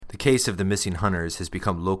The case of the missing hunters has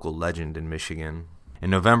become local legend in Michigan. In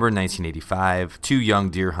November 1985, 2 young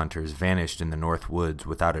deer hunters vanished in the North Woods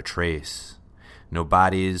without a trace. No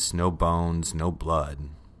bodies, no bones, no blood.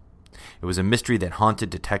 It was a mystery that haunted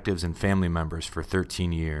detectives and family members for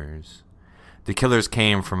 13 years. The killers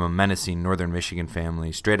came from a menacing northern Michigan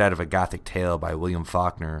family straight out of a Gothic tale by William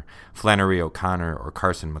Faulkner, Flannery O'Connor, or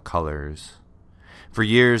Carson McCullers. For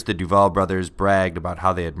years, the Duvall brothers bragged about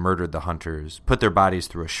how they had murdered the hunters, put their bodies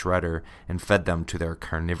through a shredder, and fed them to their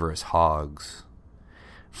carnivorous hogs.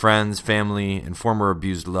 Friends, family, and former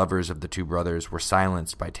abused lovers of the 2 brothers were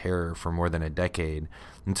silenced by terror for more than a decade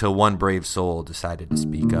until one brave soul decided to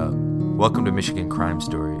speak up. Welcome to Michigan Crime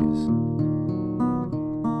Stories.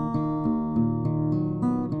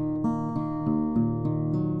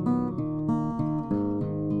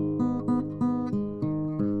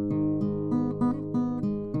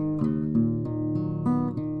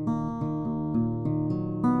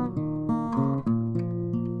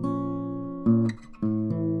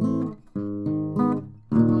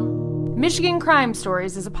 Michigan Crime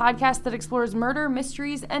Stories is a podcast that explores murder,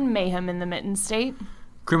 mysteries, and mayhem in the Mitten State.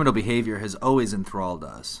 Criminal behavior has always enthralled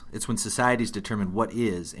us. It's when societies determine what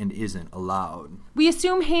is and isn't allowed. We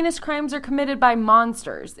assume heinous crimes are committed by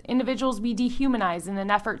monsters, individuals we dehumanize in an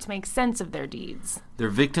effort to make sense of their deeds. Their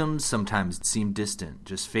victims sometimes seem distant,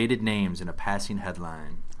 just faded names in a passing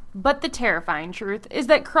headline. But the terrifying truth is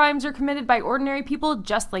that crimes are committed by ordinary people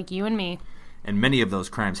just like you and me. And many of those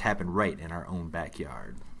crimes happen right in our own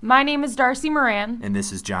backyard. My name is Darcy Moran. And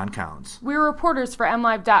this is John Counts. We're reporters for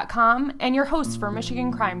MLive.com and your hosts for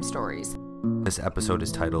Michigan Crime Stories. This episode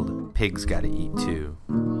is titled, Pigs Gotta Eat Too.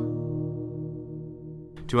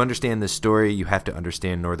 To understand this story, you have to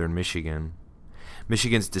understand northern Michigan.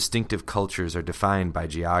 Michigan's distinctive cultures are defined by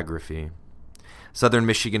geography. Southern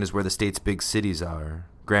Michigan is where the state's big cities are: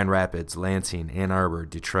 Grand Rapids, Lansing, Ann Arbor,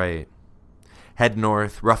 Detroit. Head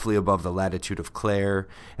north, roughly above the latitude of Clare,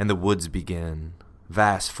 and the woods begin.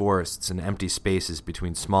 Vast forests and empty spaces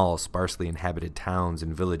between small, sparsely inhabited towns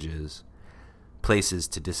and villages. Places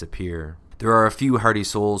to disappear. There are a few hardy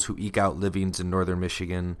souls who eke out livings in northern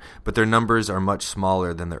Michigan, but their numbers are much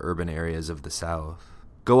smaller than the urban areas of the South.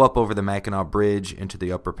 Go up over the Mackinac Bridge into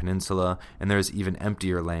the Upper Peninsula, and there is even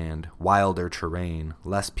emptier land, wilder terrain,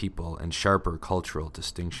 less people, and sharper cultural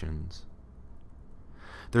distinctions.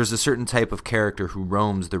 There is a certain type of character who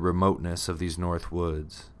roams the remoteness of these North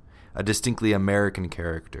Woods. A distinctly American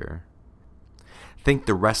character. Think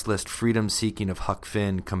the restless freedom-seeking of Huck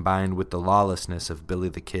Finn combined with the lawlessness of Billy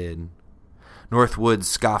the Kid. Northwoods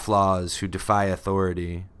scofflaws who defy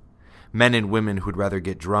authority. Men and women who'd rather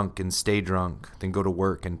get drunk and stay drunk than go to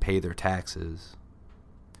work and pay their taxes.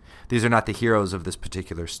 These are not the heroes of this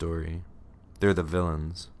particular story. They're the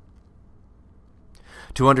villains.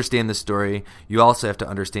 To understand this story, you also have to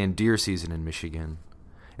understand deer season in Michigan.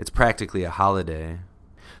 It's practically a holiday.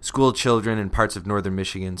 School children in parts of northern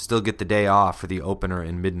Michigan still get the day off for the opener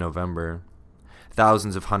in mid-November.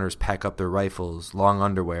 Thousands of hunters pack up their rifles, long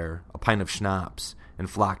underwear, a pint of schnapps, and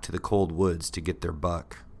flock to the cold woods to get their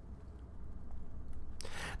buck.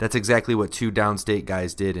 That's exactly what 2 downstate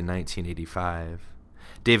guys did in 1985.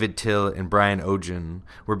 David Till and Brian Ogen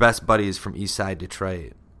were best buddies from Eastside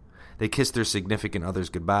Detroit. They kissed their significant others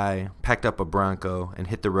goodbye, packed up a Bronco, and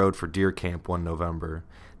hit the road for deer camp one November,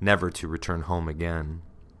 never to return home again.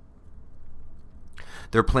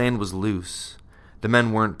 Their plan was loose. The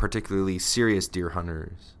men weren't particularly serious deer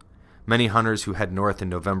hunters. Many hunters who head north in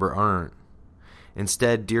November aren't.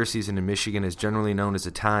 Instead, deer season in Michigan is generally known as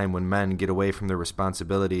a time when men get away from their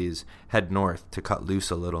responsibilities, head north to cut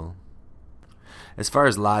loose a little. As far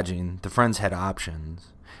as lodging, the friends had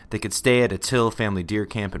options. They could stay at a Till family deer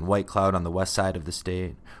camp in White Cloud on the west side of the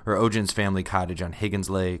state, or Ogen's family cottage on Higgins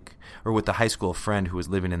Lake, or with a high school friend who was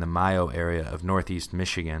living in the Mayo area of northeast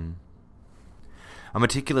Michigan. A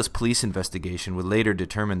meticulous police investigation would later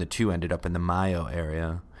determine the 2 ended up in the Mayo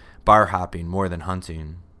area, bar hopping more than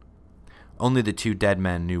hunting. Only the 2 dead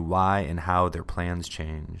men knew why and how their plans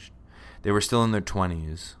changed. They were still in their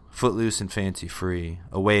 20s, footloose and fancy-free,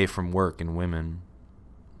 away from work and women.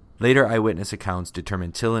 Later eyewitness accounts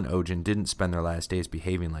determined Till and Ogen didn't spend their last days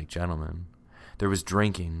behaving like gentlemen. There was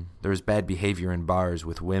drinking, there was bad behavior in bars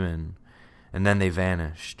with women, and then they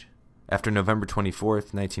vanished. After November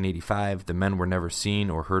 24th, 1985, the men were never seen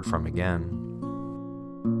or heard from again.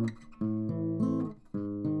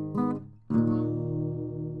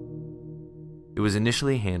 It was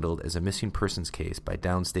initially handled as a missing persons case by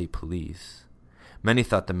downstate police. Many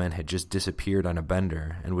thought the men had just disappeared on a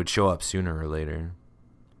bender and would show up sooner or later.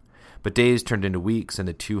 But days turned into weeks and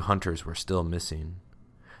the 2 hunters were still missing.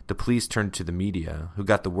 The police turned to the media, who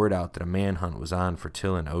got the word out that a manhunt was on for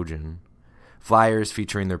Till and Ogden. Flyers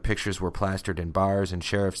featuring their pictures were plastered in bars and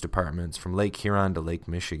sheriff's departments from Lake Huron to Lake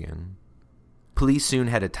Michigan. Police soon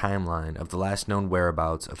had a timeline of the last known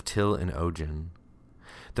whereabouts of Till and Ogden.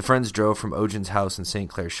 The friends drove from Ogden's house in St.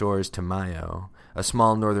 Clair Shores to Mayo, a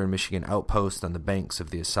small northern Michigan outpost on the banks of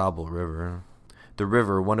the AuSable River. The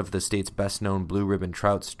river, one of the state's best-known blue ribbon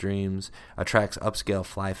trout streams, attracts upscale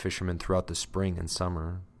fly fishermen throughout the spring and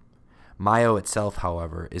summer. Mayo itself,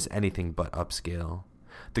 however, is anything but upscale.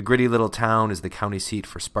 The gritty little town is the county seat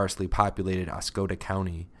for sparsely populated Oscoda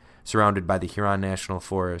County, surrounded by the Huron National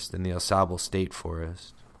Forest and the AuSable State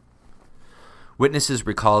Forest. Witnesses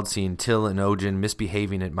recalled seeing Till and Ogden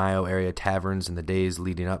misbehaving at Mayo area taverns in the days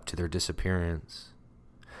leading up to their disappearance.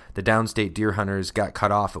 The downstate deer hunters got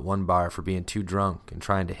cut off at one bar for being too drunk and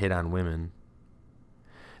trying to hit on women.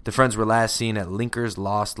 The friends were last seen at Linker's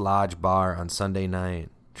Lost Lodge bar on Sunday night,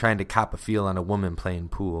 trying to cop a feel on a woman playing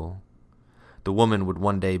pool. The woman would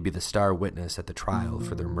one day be the star witness at the trial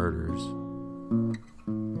for their murders.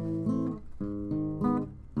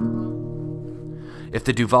 If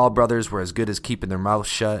the Duval brothers were as good as keeping their mouths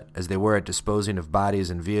shut as they were at disposing of bodies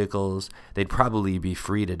and vehicles, they'd probably be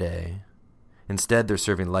free today. Instead, they're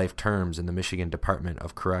serving life terms in the Michigan Department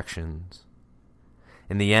of Corrections.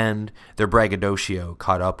 In the end, their braggadocio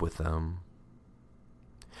caught up with them.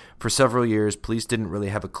 For several years, police didn't really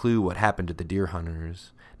have a clue what happened to the deer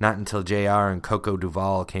hunters, not until J.R. and Coco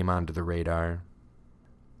Duval came onto the radar.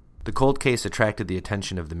 The cold case attracted the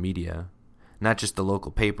attention of the media, not just the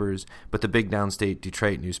local papers, but the big downstate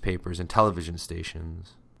Detroit newspapers and television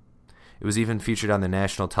stations. It was even featured on the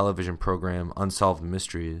national television program Unsolved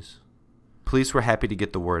Mysteries. Police were happy to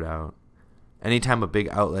get the word out. Anytime a big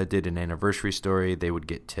outlet did an anniversary story, they would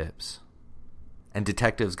get tips. And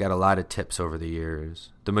detectives got a lot of tips over the years,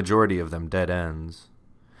 the majority of them dead ends.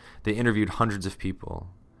 They interviewed hundreds of people.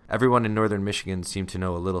 Everyone in northern Michigan seemed to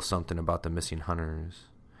know a little something about the missing hunters,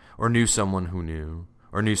 or knew someone who knew,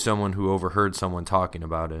 or knew someone who overheard someone talking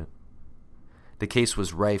about it. The case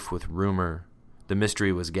was rife with rumor. The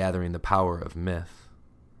mystery was gathering the power of myth.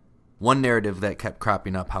 One narrative that kept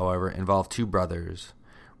cropping up, however, involved two brothers,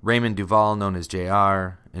 Raymond Duval, known as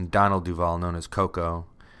J.R., and Donald Duval, known as Coco,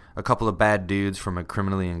 a couple of bad dudes from a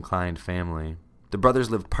criminally inclined family. The brothers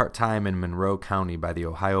lived part-time in Monroe County by the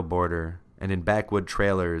Ohio border and in backwood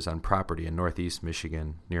trailers on property in northeast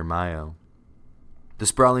Michigan, near Mayo. The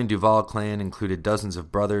sprawling Duval clan included dozens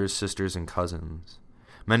of brothers, sisters, and cousins,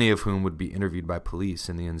 many of whom would be interviewed by police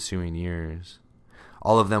in the ensuing years.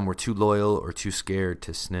 All of them were too loyal or too scared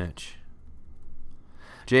to snitch.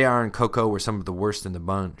 J.R. and Coco were some of the worst in the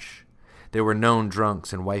bunch. They were known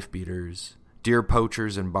drunks and wife-beaters, deer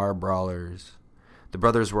poachers and bar brawlers. The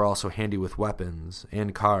brothers were also handy with weapons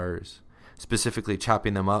and cars, specifically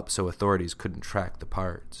chopping them up so authorities couldn't track the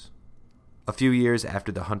parts. A few years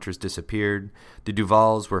after the hunters disappeared, the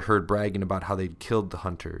Duvals were heard bragging about how they'd killed the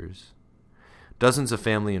hunters. Dozens of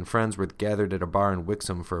family and friends were gathered at a bar in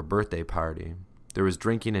Wixom for a birthday party. There was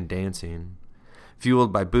drinking and dancing.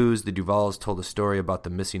 Fueled by booze, the Duvals told a story about the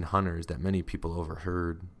missing hunters that many people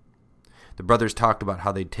overheard. The brothers talked about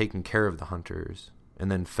how they'd taken care of the hunters,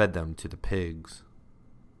 and then fed them to the pigs.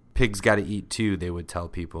 Pigs gotta eat too, they would tell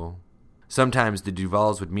people. Sometimes the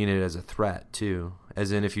Duvals would mean it as a threat, too,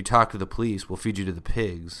 as in, if you talk to the police, we'll feed you to the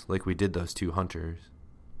pigs, like we did those two hunters.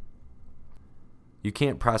 You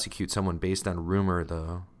can't prosecute someone based on rumor,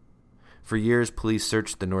 though. For years, police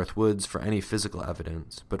searched the North Woods for any physical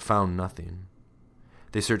evidence, but found nothing.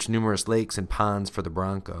 They searched numerous lakes and ponds for the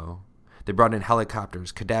Bronco. They brought in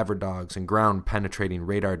helicopters, cadaver dogs, and ground-penetrating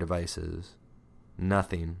radar devices.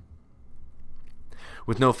 Nothing.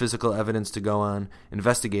 With no physical evidence to go on,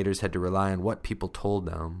 investigators had to rely on what people told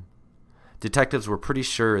them. Detectives were pretty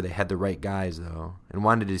sure they had the right guys, though, and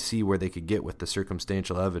wanted to see where they could get with the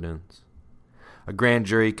circumstantial evidence. A grand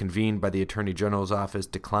jury convened by the Attorney General's office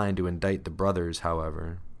declined to indict the brothers,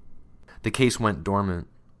 however. The case went dormant.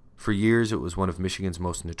 For years, it was one of Michigan's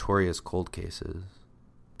most notorious cold cases.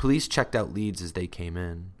 Police checked out leads as they came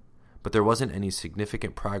in, but there wasn't any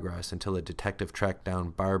significant progress until a detective tracked down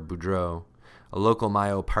Barb Boudreau, a local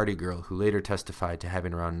Mayo party girl who later testified to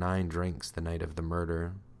having around 9 drinks the night of the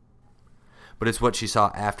murder. But it's what she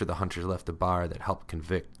saw after the hunters left the bar that helped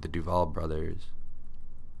convict the Duval brothers.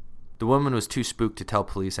 The woman was too spooked to tell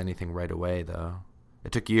police anything right away, though.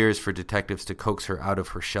 It took years for detectives to coax her out of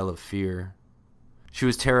her shell of fear. She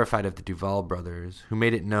was terrified of the Duval brothers, who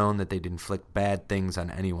made it known that they'd inflict bad things on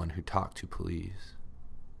anyone who talked to police.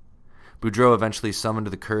 Boudreau eventually summoned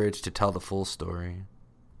the courage to tell the full story.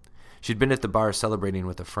 She'd been at the bar celebrating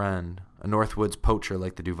with a friend, a Northwoods poacher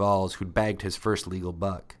like the Duvalls who'd bagged his first legal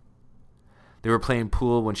buck. They were playing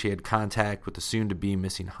pool when she had contact with the soon-to-be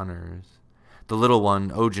missing hunters. The little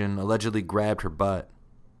one, Ojen, allegedly grabbed her butt.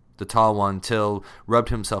 The tall one, Till, rubbed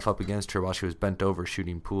himself up against her while she was bent over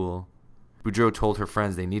shooting pool. Boudreaux told her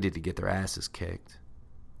friends they needed to get their asses kicked.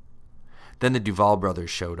 Then the Duval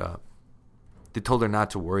brothers showed up. They told her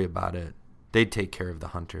not to worry about it. They'd take care of the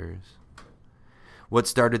hunters. What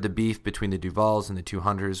started the beef between the Duvalls and the two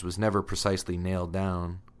hunters was never precisely nailed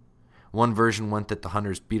down. One version went that the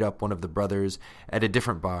hunters beat up one of the brothers at a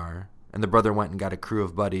different bar, and the brother went and got a crew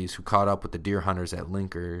of buddies who caught up with the deer hunters at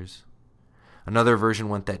Linkers. Another version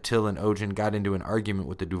went that Till and Ojen got into an argument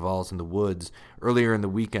with the Duvalls in the woods earlier in the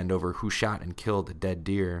weekend over who shot and killed a dead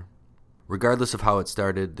deer. Regardless of how it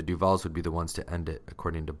started, the Duvalls would be the ones to end it,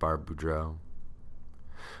 according to Barb Boudreaux.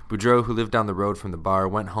 Boudreaux, who lived down the road from the bar,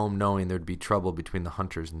 went home knowing there'd be trouble between the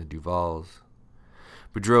hunters and the Duvalls.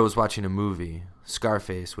 Boudreaux was watching a movie,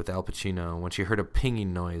 Scarface, with Al Pacino, when she heard a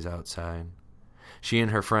pinging noise outside. She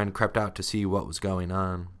and her friend crept out to see what was going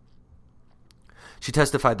on. She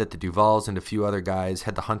testified that the Duvalls and a few other guys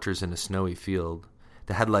had the hunters in a snowy field,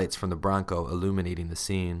 the headlights from the Bronco illuminating the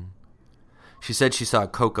scene. She said she saw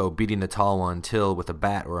Coco beating the tall one, Till, with a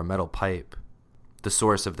bat or a metal pipe, the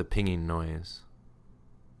source of the pinging noise.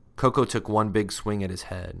 Coco took one big swing at his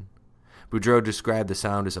head. Boudreaux described the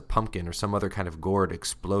sound as a pumpkin or some other kind of gourd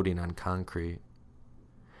exploding on concrete.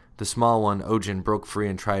 The small one, Ojen, broke free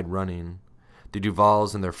and tried running. The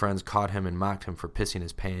Duvalls and their friends caught him and mocked him for pissing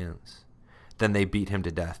his pants. Then they beat him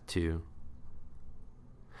to death, too.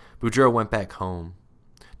 Boudreaux went back home.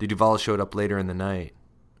 The Duvalls showed up later in the night.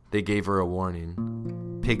 They gave her a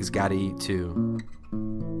warning. Pigs gotta eat, too.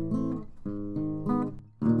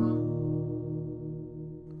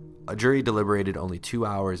 A jury deliberated only 2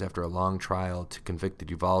 hours after a long trial to convict the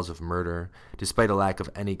Duvalls of murder, despite a lack of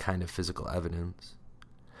any kind of physical evidence.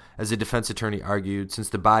 As the defense attorney argued, since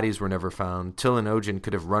the bodies were never found, Till and Ojen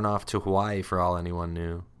could have run off to Hawaii for all anyone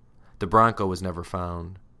knew. The Bronco was never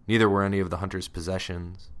found. Neither were any of the hunters'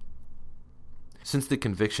 possessions. Since the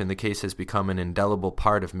conviction, the case has become an indelible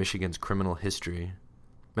part of Michigan's criminal history.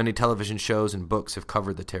 Many television shows and books have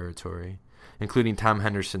covered the territory, including Tom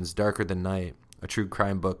Henderson's Darker Than Night, a true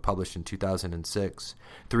crime book published in 2006,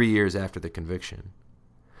 3 years after the conviction.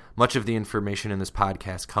 Much of the information in this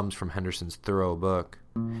podcast comes from Henderson's thorough book,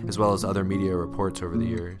 as well as other media reports over the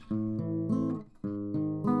years.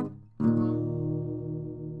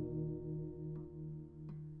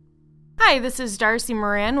 Hi, this is Darcy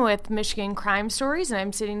Moran with Michigan Crime Stories, and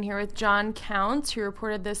I'm sitting here with John Counts, who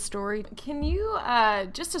reported this story. Can you,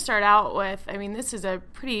 just to start out with, I mean, this is a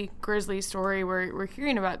pretty grisly story we're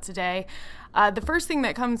hearing about today. The first thing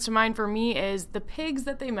that comes to mind for me is the pigs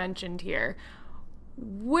that they mentioned here.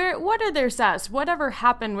 What are their stats? Whatever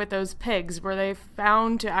happened with those pigs? Were they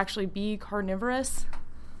found to actually be carnivorous?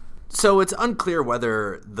 So it's unclear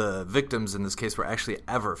whether the victims in this case were actually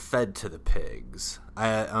ever fed to the pigs.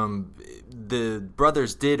 The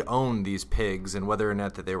brothers did own these pigs, and whether or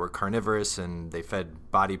not that they were carnivorous and they fed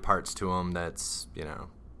body parts to them, that's,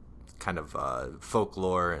 kind of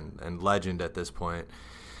folklore and legend at this point.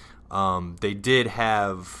 They did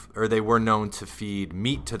have, or they were known to feed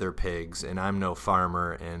meat to their pigs, and I'm no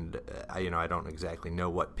farmer, and I don't exactly know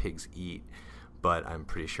what pigs eat, but I'm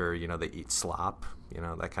pretty sure, they eat slop,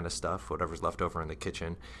 that kind of stuff, whatever's left over in the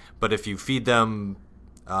kitchen. But if you feed them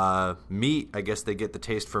meat, I guess they get the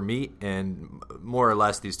taste for meat, and more or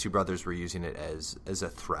less these two brothers were using it as a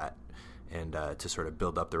threat and to sort of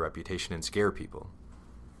build up their reputation and scare people.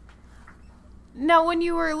 Now, when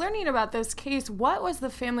you were learning about this case, what was the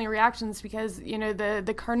family reactions? Because,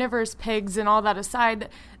 the carnivorous pigs and all that aside,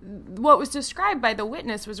 what was described by the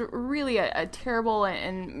witness was really a terrible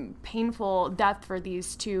and painful death for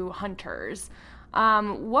these two hunters.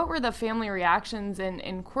 What were the family reactions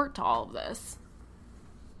in court to all of this?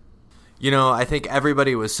 I think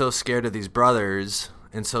everybody was so scared of these brothers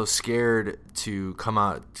and so scared to come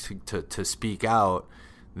out to speak out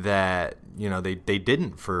that they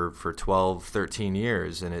didn't for 12, 13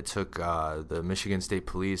 years, and it took the Michigan State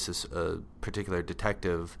Police, a particular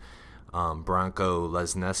detective, Branko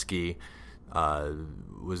Lesneski,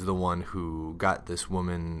 was the one who got this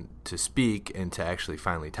woman to speak and to actually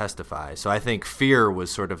finally testify. So I think fear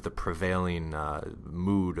was sort of the prevailing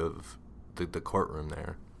mood of the courtroom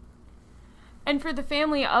there. And for the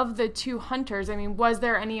family of the two hunters, was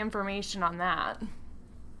there any information on that?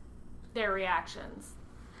 Their reactions?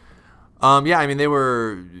 They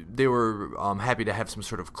were happy to have some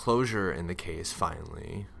sort of closure in the case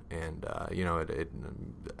finally, and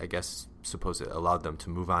I guess suppose it allowed them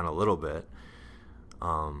to move on a little bit.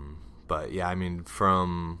 But yeah,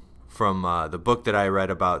 from from the book that I read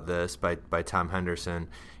about this by Tom Henderson,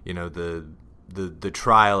 the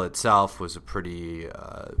trial itself was a pretty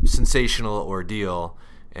sensational ordeal,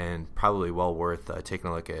 and probably well worth taking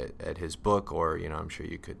a look at his book, or I'm sure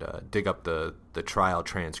you could dig up the trial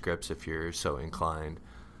transcripts if you're so inclined.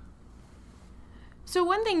 So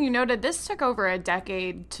one thing you noted, this took over a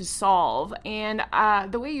decade to solve, and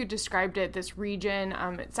the way you described it, this region,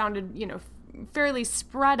 it sounded fairly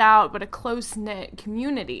spread out, but a close-knit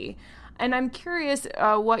community. And I'm curious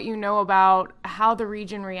what you know about how the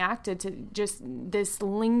region reacted to just this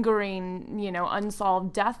lingering,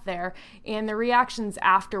 unsolved death there, and the reactions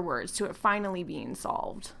afterwards to it finally being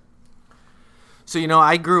solved. So,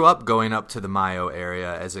 I grew up going up to the Mayo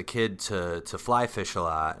area as a kid to fly fish a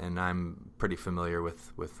lot, and I'm pretty familiar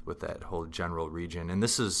with that whole general region. And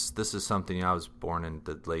this is something, I was born in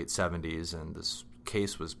the late 70s, and this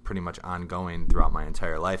case was pretty much ongoing throughout my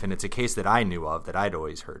entire life, and it's a case that I knew of, that I'd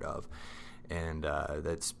always heard of, and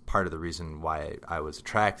that's part of the reason why I was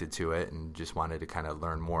attracted to it and just wanted to kind of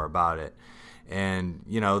learn more about it. And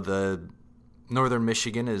the northern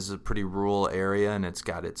Michigan is a pretty rural area, and it's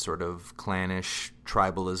got its sort of clannish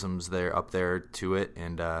tribalisms there up there to it,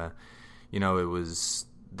 and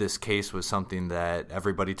this case was something that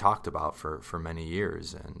everybody talked about for many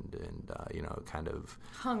years, and kind of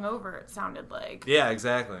hung over, it sounded like. Yeah,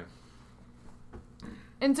 exactly.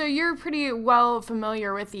 And so you're pretty well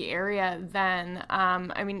familiar with the area then.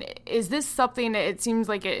 Is this something, it seems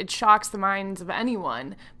like it shocks the minds of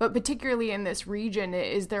anyone, but particularly in this region,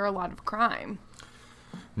 is there a lot of crime?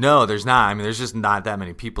 No, there's not. There's just not that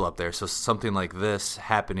many people up there. So something like this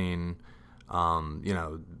happening,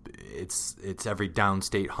 it's every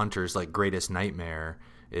downstate hunter's greatest nightmare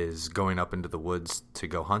is going up into the woods to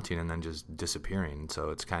go hunting and then just disappearing.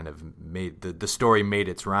 So it's kind of made the story made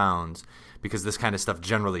its rounds, because this kind of stuff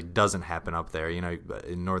generally doesn't happen up there.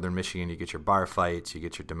 In northern Michigan, you get your bar fights, you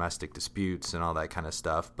get your domestic disputes and all that kind of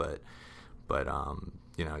stuff, but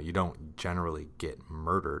you don't generally get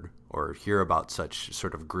murdered or hear about such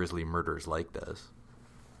sort of grisly murders like this.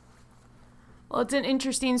 Well, it's an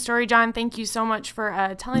interesting story, John. Thank you so much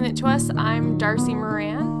for telling it to us. I'm Darcy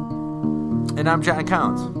Moran. And I'm John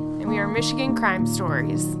Counts. And we are Michigan Crime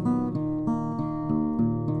Stories.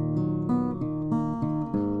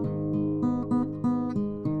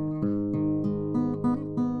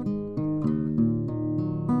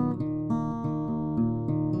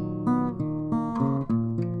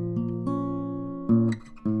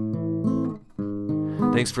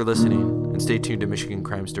 Thanks for listening, and stay tuned to Michigan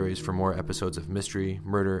Crime Stories for more episodes of mystery,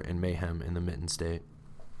 murder, and mayhem in the Mitten State.